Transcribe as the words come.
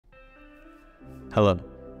Hello,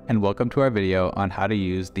 and welcome to our video on how to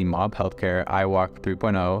use the MOBB Healthcare iWalk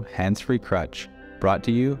 3.0 hands-free crutch, brought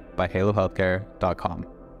to you by halohealthcare.com.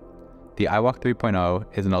 The iWalk 3.0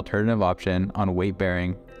 is an alternative option on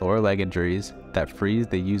weight-bearing lower leg injuries that frees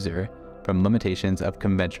the user from limitations of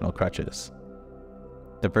conventional crutches.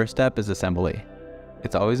 The first step is assembly.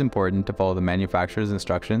 It's always important to follow the manufacturer's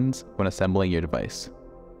instructions when assembling your device.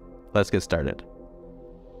 Let's get started.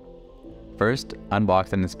 First,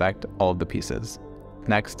 unbox and inspect all of the pieces.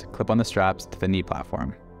 Next, clip on the straps to the knee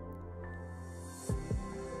platform.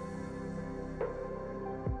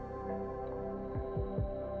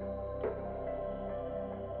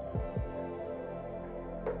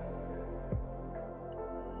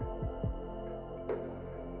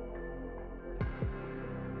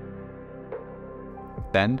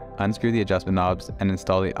 Then, unscrew the adjustment knobs and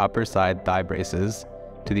install the upper side thigh braces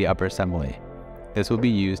to the upper assembly. This will be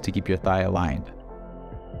used to keep your thigh aligned.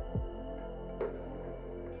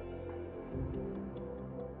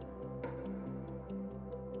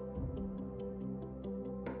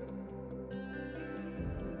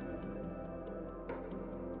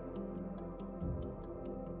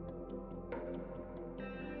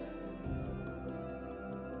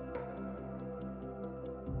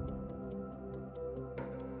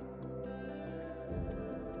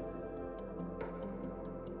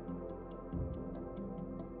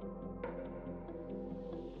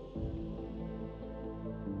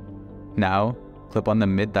 Now, clip on the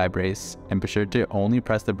mid-thigh brace and be sure to only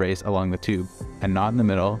press the brace along the tube and not in the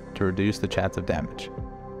middle to reduce the chance of damage.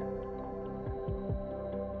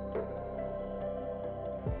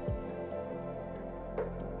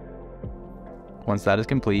 Once that is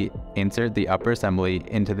complete, insert the upper assembly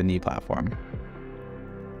into the knee platform.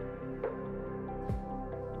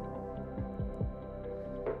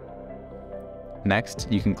 Next,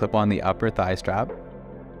 you can clip on the upper thigh strap.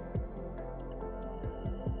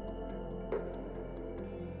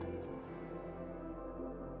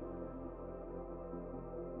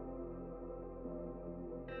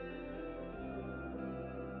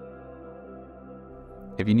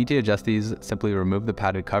 If you need to adjust these, simply remove the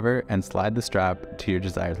padded cover and slide the strap to your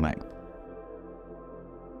desired length.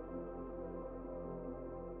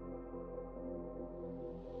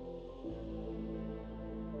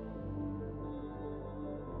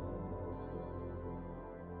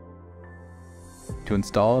 To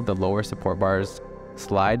install the lower support bars,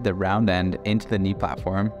 slide the round end into the knee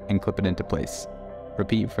platform and clip it into place.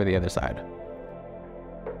 Repeat for the other side.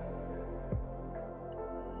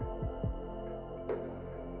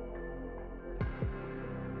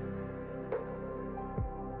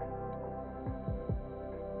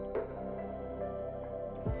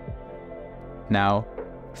 Now,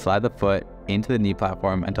 slide the foot into the knee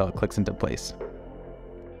platform until it clicks into place.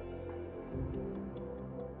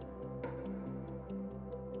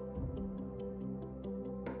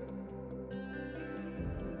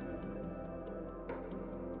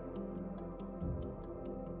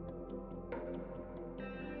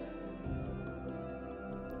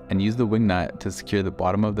 And use the wing nut to secure the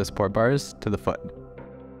bottom of the support bars to the foot.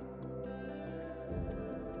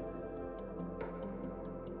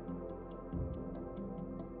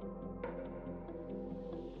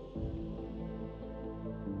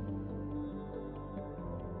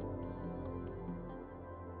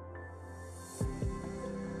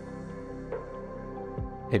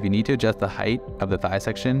 If you need to adjust the height of the thigh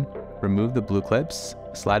section, remove the blue clips,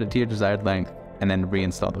 slide it to your desired length, and then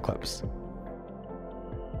reinstall the clips.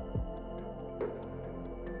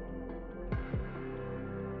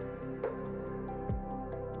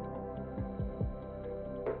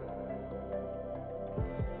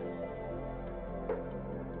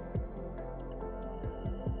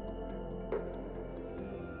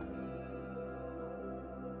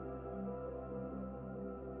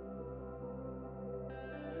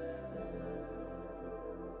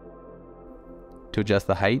 To adjust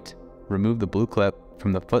the height, remove the blue clip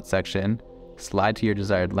from the foot section, slide to your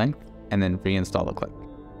desired length, and then reinstall the clip.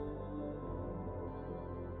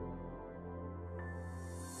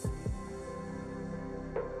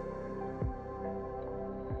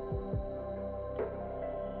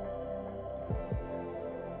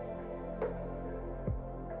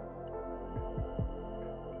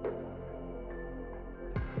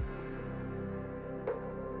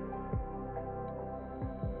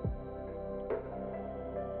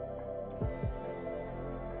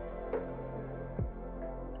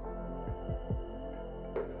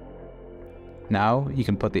 Now you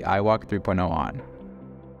can put the iWalk 3.0 on.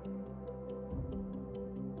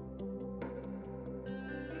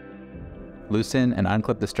 Loosen and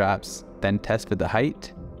unclip the straps, then test fit the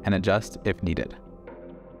height and adjust if needed.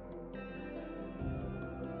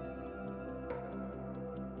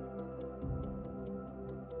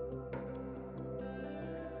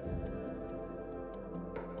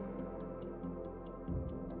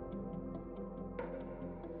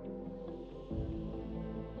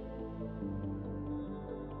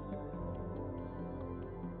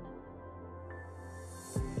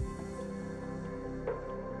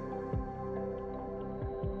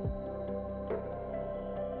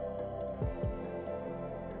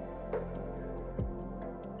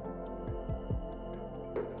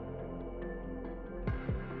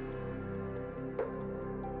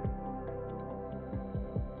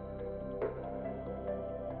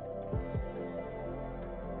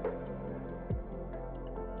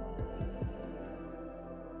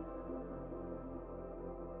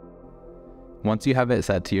 Once you have it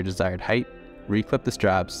set to your desired height, reclip the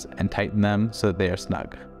straps and tighten them so that they are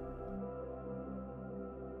snug.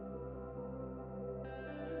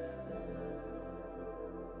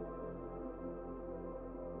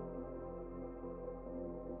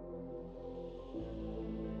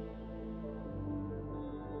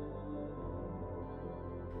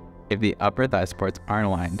 If the upper thigh supports aren't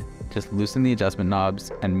aligned, just loosen the adjustment knobs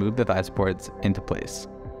and move the thigh supports into place.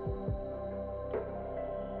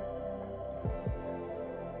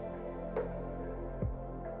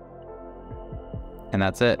 And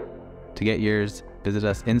that's it. To get yours, visit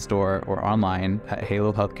us in store or online at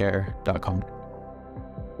halohealthcare.com.